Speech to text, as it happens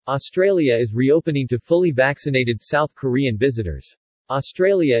Australia is reopening to fully vaccinated South Korean visitors.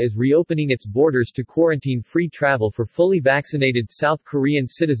 Australia is reopening its borders to quarantine-free travel for fully vaccinated South Korean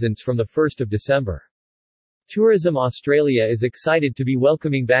citizens from the 1st of December. Tourism Australia is excited to be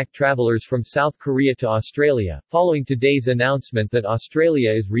welcoming back travelers from South Korea to Australia, following today's announcement that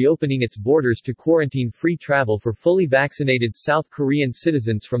Australia is reopening its borders to quarantine-free travel for fully vaccinated South Korean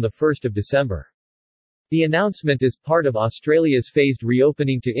citizens from the 1st of December. The announcement is part of Australia's phased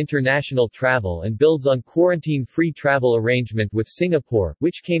reopening to international travel and builds on quarantine-free travel arrangement with Singapore,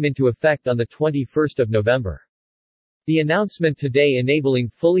 which came into effect on the 21st of November. The announcement today enabling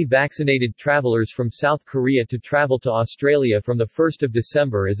fully vaccinated travelers from South Korea to travel to Australia from the 1st of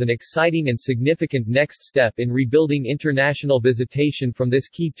December is an exciting and significant next step in rebuilding international visitation from this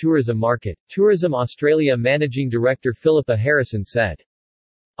key tourism market, Tourism Australia Managing Director Philippa Harrison said.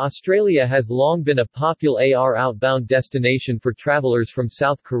 Australia has long been a popular outbound destination for travelers from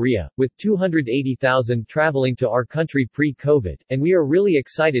South Korea, with 280,000 traveling to our country pre-COVID, and we are really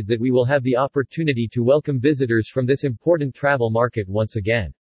excited that we will have the opportunity to welcome visitors from this important travel market once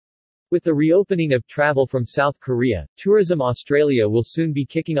again. With the reopening of travel from South Korea, Tourism Australia will soon be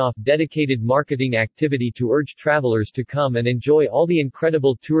kicking off dedicated marketing activity to urge travelers to come and enjoy all the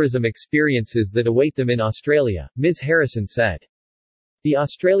incredible tourism experiences that await them in Australia, Ms. Harrison said. The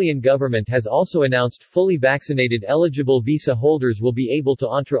Australian government has also announced fully vaccinated eligible visa holders will be able to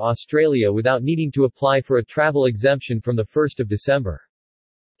enter Australia without needing to apply for a travel exemption from the 1st of December.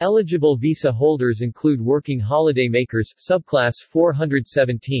 Eligible visa holders include Working Holiday Makers subclass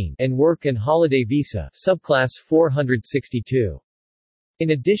 417 and Work and Holiday Visa subclass 462. In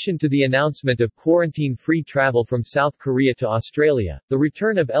addition to the announcement of quarantine-free travel from South Korea to Australia, the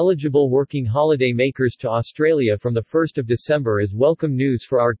return of eligible Working Holiday Makers to Australia from the 1st of December is welcome news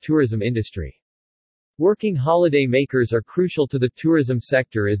for our tourism industry. Working holiday makers are crucial to the tourism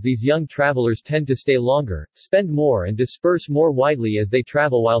sector as these young travelers tend to stay longer, spend more and disperse more widely as they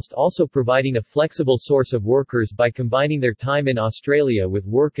travel whilst also providing a flexible source of workers by combining their time in Australia with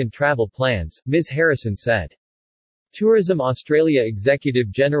work and travel plans, Ms. Harrison said. Tourism Australia Executive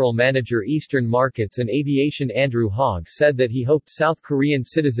General Manager Eastern Markets and Aviation Andrew Hogg said that he hoped South Korean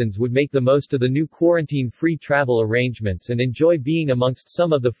citizens would make the most of the new quarantine-free travel arrangements and enjoy being amongst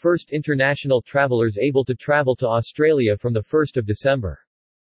some of the first international travelers able to travel to Australia from the 1st of December.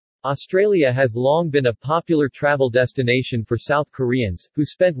 Australia has long been a popular travel destination for South Koreans, who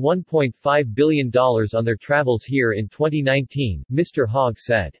spent $1.5 billion on their travels here in 2019, Mr. Hogg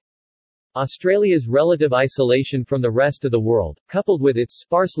said. Australia's relative isolation from the rest of the world, coupled with its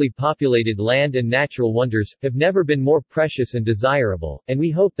sparsely populated land and natural wonders, have never been more precious and desirable, and we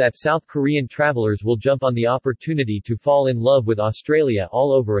hope that South Korean travelers will jump on the opportunity to fall in love with Australia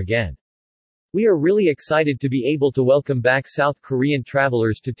all over again. We are really excited to be able to welcome back South Korean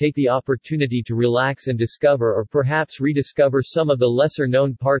travelers to take the opportunity to relax and discover or perhaps rediscover some of the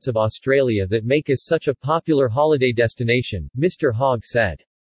lesser-known parts of Australia that make us such a popular holiday destination, Mr. Hogg said.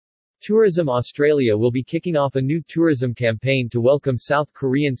 Tourism Australia will be kicking off a new tourism campaign to welcome South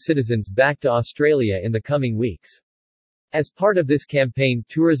Korean citizens back to Australia in the coming weeks. As part of this campaign,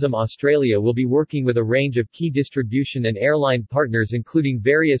 Tourism Australia will be working with a range of key distribution and airline partners including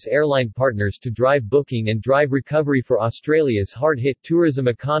various airline partners to drive booking and drive recovery for Australia's hard-hit tourism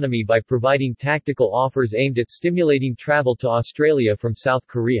economy by providing tactical offers aimed at stimulating travel to Australia from South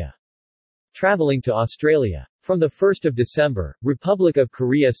Korea. Traveling to Australia. From the 1st of December, Republic of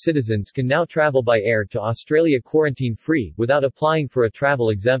Korea citizens can now travel by air to Australia quarantine-free, without applying for a travel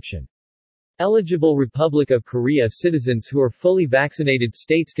exemption. Eligible Republic of Korea citizens who are fully vaccinated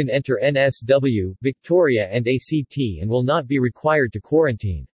states can enter NSW, Victoria and ACT and will not be required to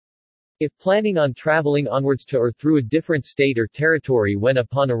quarantine. If planning on traveling onwards to or through a different state or territory when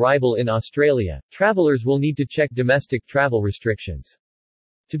upon arrival in Australia, travelers will need to check domestic travel restrictions.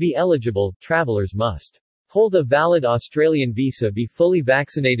 To be eligible, travelers must hold a valid Australian visa, be fully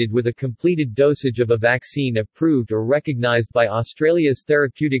vaccinated with a completed dosage of a vaccine approved or recognised by Australia's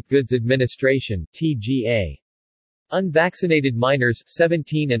Therapeutic Goods Administration (TGA). Unvaccinated minors,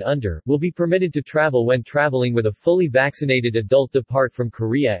 17 and under, will be permitted to travel when travelling with a fully vaccinated adult depart from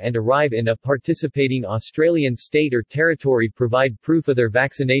Korea and arrive in a participating Australian state or territory, provide proof of their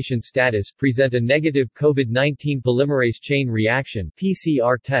vaccination status, present a negative COVID-19 polymerase chain reaction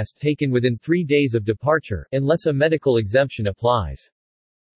 (PCR) test taken within 3 days of departure, unless a medical exemption applies.